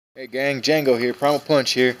Hey gang, Django here, Primal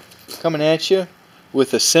Punch here, coming at you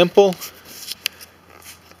with a simple,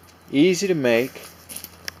 easy to make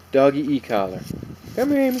doggy e-collar. Come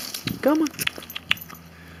here, Amy. Come on.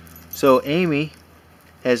 So Amy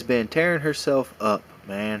has been tearing herself up,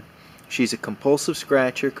 man. She's a compulsive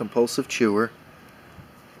scratcher, compulsive chewer,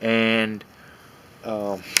 and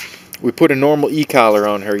we put a normal e-collar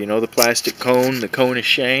on her, you know, the plastic cone, the cone of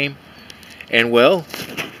shame, and well,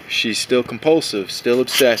 she's still compulsive, still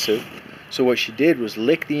obsessive. So what she did was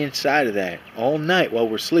lick the inside of that all night while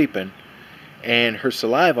we're sleeping, and her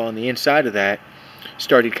saliva on the inside of that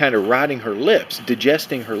started kind of rotting her lips,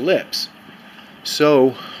 digesting her lips.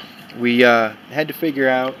 So we had to figure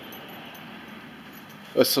out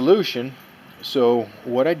a solution. So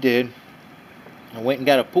what I did, I went and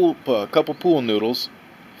got a couple pool noodles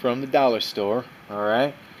from the dollar store. All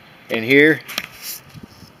right, and here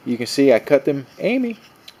you can see I cut them.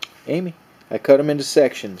 Amy, I cut them into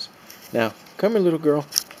sections. Now, come here, little girl.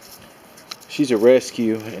 She's a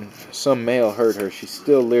rescue, and some male hurt her. She's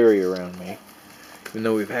still leery around me, even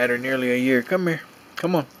though we've had her nearly a year. Come here.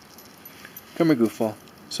 Come on. Come here, goofball.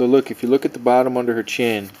 So look, if you look at the bottom under her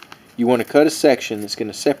chin, you want to cut a section that's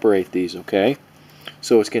going to separate these, okay?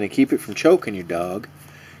 So it's going to keep it from choking your dog,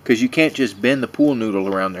 because you can't just bend the pool noodle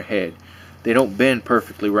around their head. They don't bend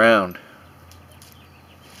perfectly round.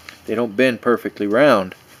 They don't bend perfectly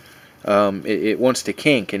round. It wants to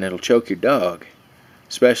kink, and it'll choke your dog,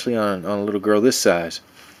 especially on a little girl this size.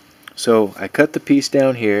 So I cut the piece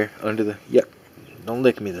down here under the, yep, don't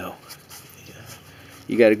lick me though.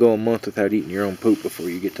 You got to go a month without eating your own poop before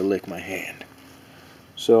you get to lick my hand.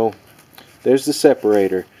 So there's the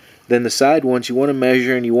separator. Then the side ones you want to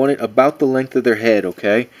measure, and you want it about the length of their head,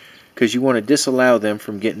 okay? Because you want to disallow them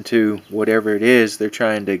from getting to whatever it is they're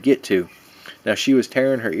trying to get to. Now she was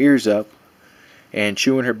tearing her ears up and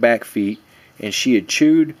chewing her back feet, and she had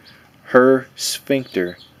chewed her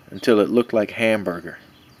sphincter until it looked like hamburger.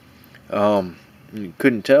 You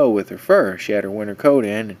couldn't tell with her fur. She had her winter coat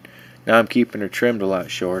in, and now I'm keeping her trimmed a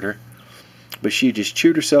lot shorter. But she just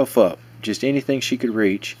chewed herself up, just anything she could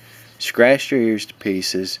reach, scratched her ears to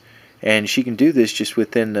pieces, and she can do this just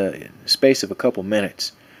within the space of a couple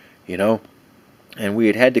minutes, you know. And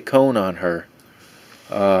we had the cone on her.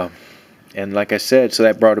 And like I said, so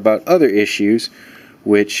that brought about other issues,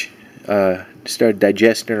 which started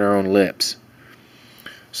digesting our own lips.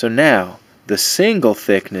 So now, the single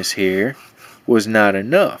thickness here was not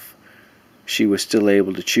enough. She was still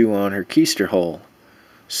able to chew on her keister hole.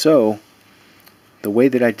 So, the way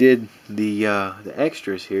that I did the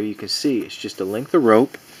extras here, you can see it's just a length of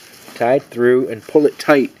rope tied through, and pull it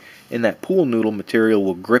tight, and that pool noodle material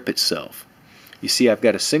will grip itself. You see, I've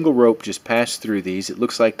got a single rope just passed through these. It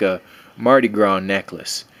looks like a Mardi Gras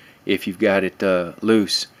necklace if you've got it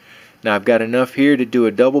loose. Now I've got enough here to do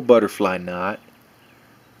a double butterfly knot,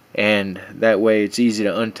 and that way it's easy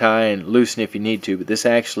to untie and loosen if you need to, but this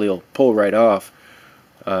actually will pull right off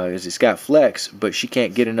as it's got flex, but she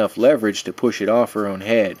can't get enough leverage to push it off her own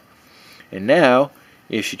head. And now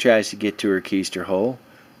if she tries to get to her keister hole,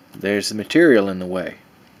 there's the material in the way.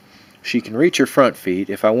 She can reach her front feet.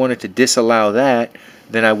 If I wanted to disallow that,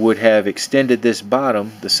 then I would have extended this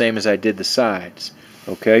bottom the same as I did the sides.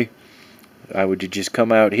 Okay? I would just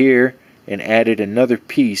come out here and added another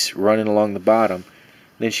piece running along the bottom.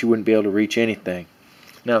 Then she wouldn't be able to reach anything.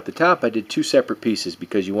 Now at the top I did two separate pieces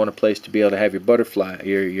because you want a place to be able to have your butterfly,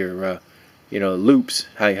 your you know, loops,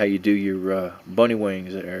 how you do your bunny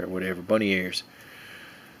wings or whatever, bunny ears.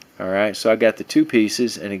 Alright, so I got the two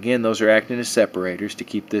pieces, and again those are acting as separators to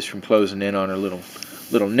keep this from closing in on her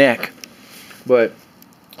little neck. But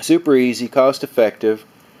super easy, cost effective,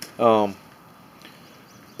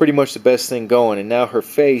 pretty much the best thing going. And now her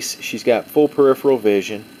face, she's got full peripheral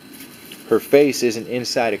vision. Her face isn't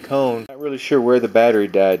inside a cone. Not really sure where the battery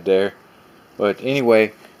died there, but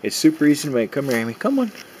anyway, it's super easy to make. Come here, Amy. Come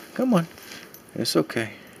on, come on. It's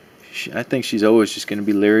okay. I think she's always just going to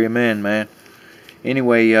be leery of men, man.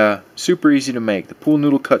 Anyway, super easy to make. The pool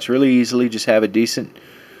noodle cuts really easily. Just have a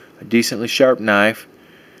decently sharp knife.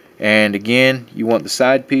 And again, you want the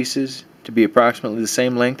side pieces to be approximately the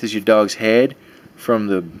same length as your dog's head, from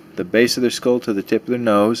the base of their skull to the tip of their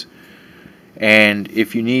nose. And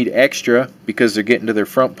if you need extra because they're getting to their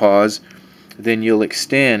front paws, then you'll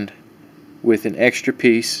extend with an extra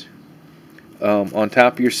piece on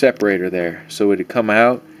top of your separator there. So it'd come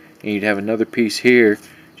out, and you'd have another piece here.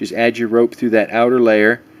 Just add your rope through that outer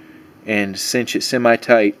layer and cinch it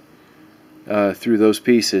semi-tight through those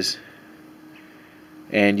pieces.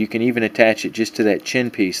 And you can even attach it just to that chin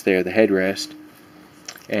piece there, the headrest.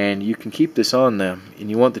 and you can keep this on them. And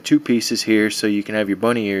you want the 2 pieces here so you can have your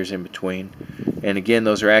bunny ears in between. And again,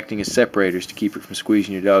 those are acting as separators to keep it from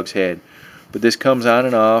squeezing your dog's head. But this comes on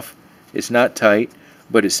and off. It's not tight,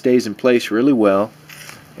 but it stays in place really well.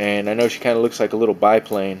 And I know she kind of looks like a little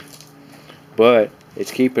biplane, but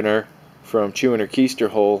it's keeping her from chewing her keister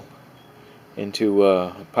hole into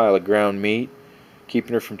a pile of ground meat,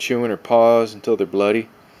 keeping her from chewing her paws until they're bloody,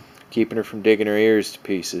 keeping her from digging her ears to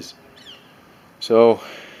pieces. So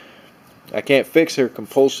I can't fix her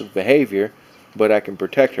compulsive behavior, but I can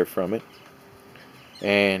protect her from it.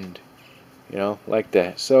 And you know, like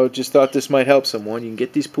that. So just thought this might help someone. You can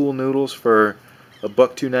get these pool noodles for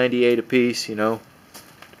 $1.298 a piece, you know,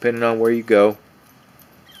 depending on where you go.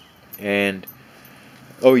 And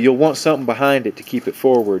oh, you'll want something behind it to keep it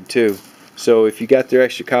forward too. So if you got their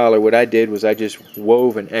extra collar, what I did was I just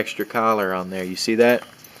wove an extra collar on there. You see that?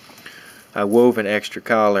 I wove an extra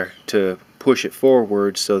collar to push it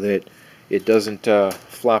forward so that it doesn't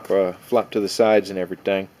flop to the sides and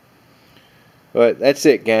everything. But that's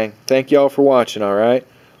it, gang. Thank y'all for watching, alright?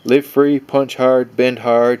 Live free, punch hard, bend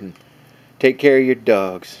hard, and take care of your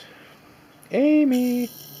dogs. Amy.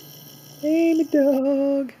 Amy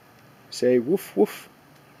dog. Say woof woof.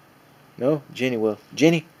 No, Jenny will.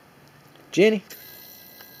 Jenny. Jenny.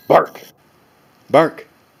 Bark. Bark.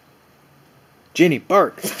 Jenny,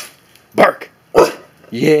 bark. Bark.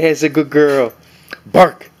 Yes, a good girl.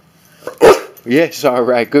 Bark. Yes,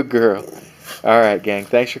 alright, good girl. Alright, gang,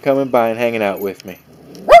 thanks for coming by and hanging out with me.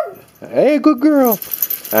 Hey, good girl.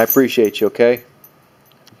 I appreciate you, okay?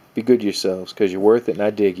 Be good to yourselves, because you're worth it and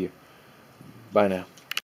I dig you. Bye now.